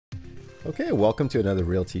Okay, welcome to another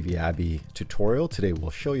Real TV Abby tutorial. Today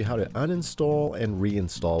we'll show you how to uninstall and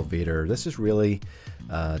reinstall Vader. This is really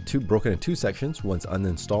broken into two sections. One's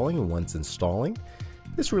uninstalling and one's installing.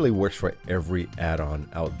 This really works for every add-on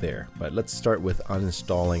out there. But let's start with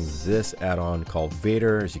uninstalling this add-on called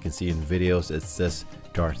Vader. As you can see in videos, it's this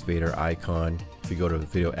Darth Vader icon. If you go to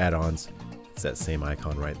video add-ons, it's that same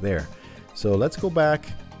icon right there. So let's go back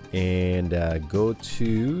and go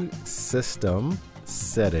to System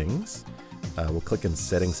Settings. We'll click on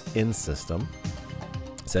Settings in System.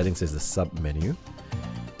 Settings is the sub menu.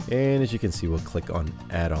 And as you can see, we'll click on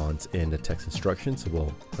Add-ons in the text instructions. So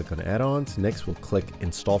we'll click on Add-ons. Next, we'll click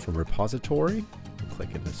Install from Repository. We'll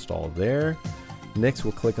click and Install there. Next,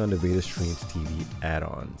 we'll click on the Vader-Streams TV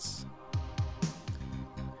Add-ons.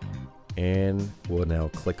 And we'll now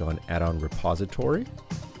click on Add-on Repository.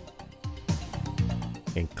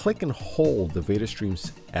 And click and hold the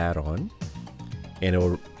Vader-Streams add-on. And it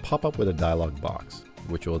will pop up with a dialog box,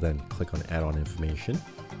 which will then click on add-on information,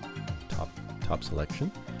 top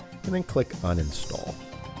selection, and then click uninstall.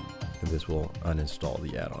 And this will uninstall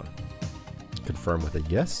the add-on. Confirm with a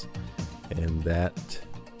yes, and that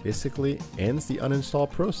basically ends the uninstall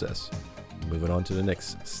process. Moving on to the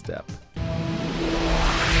next step.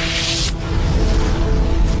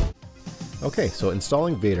 Okay, so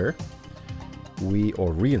installing Vader.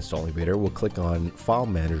 Reinstalling Vader, we'll click on File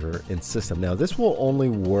Manager in System. Now this will only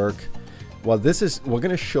work, we're going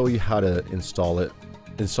to show you how to install an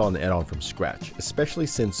add-on from scratch, especially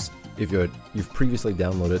since if you've previously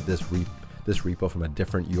downloaded this repo from a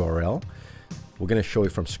different URL. We're going to show you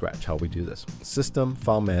from scratch how we do this. System,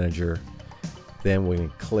 File Manager, then we're going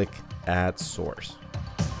to click Add Source.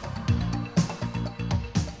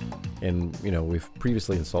 And we've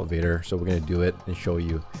previously installed Vader, so we're going to do it and show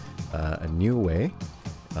you a new way.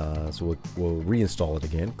 So we'll reinstall it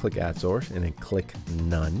again, click Add Source, and then click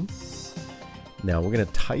None. Now we're going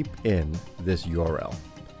to type in this URL,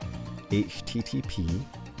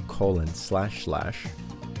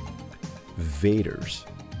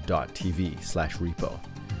 http://vaders.tv/repo.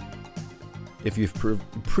 If you've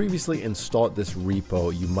previously installed this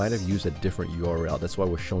repo, you might have used a different URL. That's why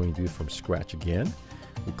we're showing you do it from scratch again.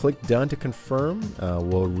 We'll click Done to confirm.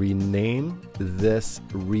 We'll rename this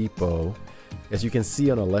repo. As you can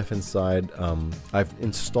see on the left hand side, I've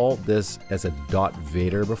installed this as a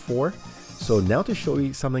 .vader before. So now to show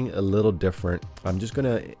you something a little different, I'm just going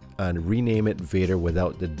to rename it Vader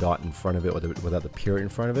without the dot in front of it, or without the period in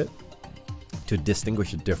front of it, to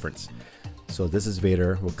distinguish the difference. So this is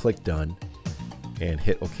Vader. We'll click Done and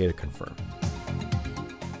hit OK to confirm.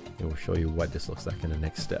 And we'll show you what this looks like in the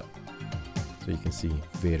next step. So you can see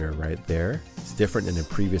Vader right there. It's different than the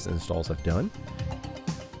previous installs I've done.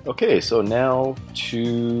 Okay, so now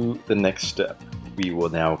to the next step. We will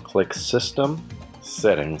now click System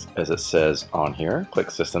Settings, as it says on here.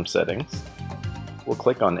 Click System Settings. We'll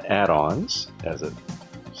click on Add-ons, as it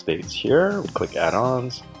states here. We'll click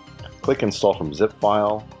Add-ons. Click Install from Zip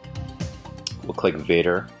File. We'll click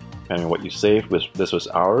Vader. And what you saved, this was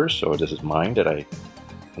ours, so this is mine that I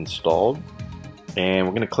installed. And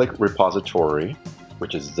we're going to click Repository,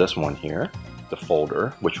 which is this one here, the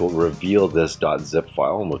folder, which will reveal this .zip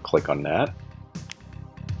file, and we'll click on that.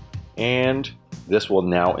 And this will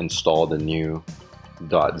now install the new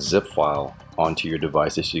 .zip file onto your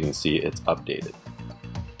device. As you can see, it's updated.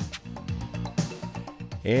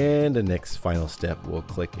 And the next final step, we'll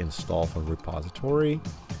click Install from Repository.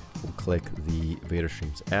 We'll click the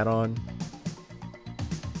Vader-Streams add-on.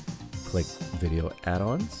 Click Video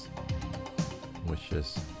Add-ons, which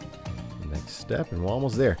is the next step, and we're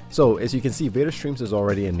almost there. So as you can see, Vader-Streams is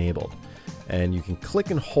already enabled, and you can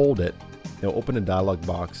click and hold it. It'll open a dialog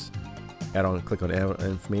box. Click on add-on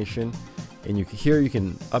information, and you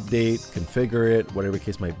can update, configure it, whatever the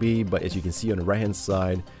case might be. But as you can see on the right hand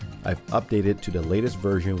side, I've updated to the latest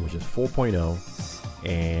version, which is 4.0,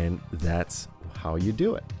 and that's how you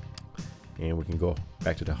do it. And we can go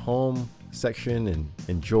back to the home section and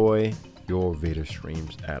enjoy your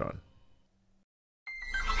Vader-Streams add-on.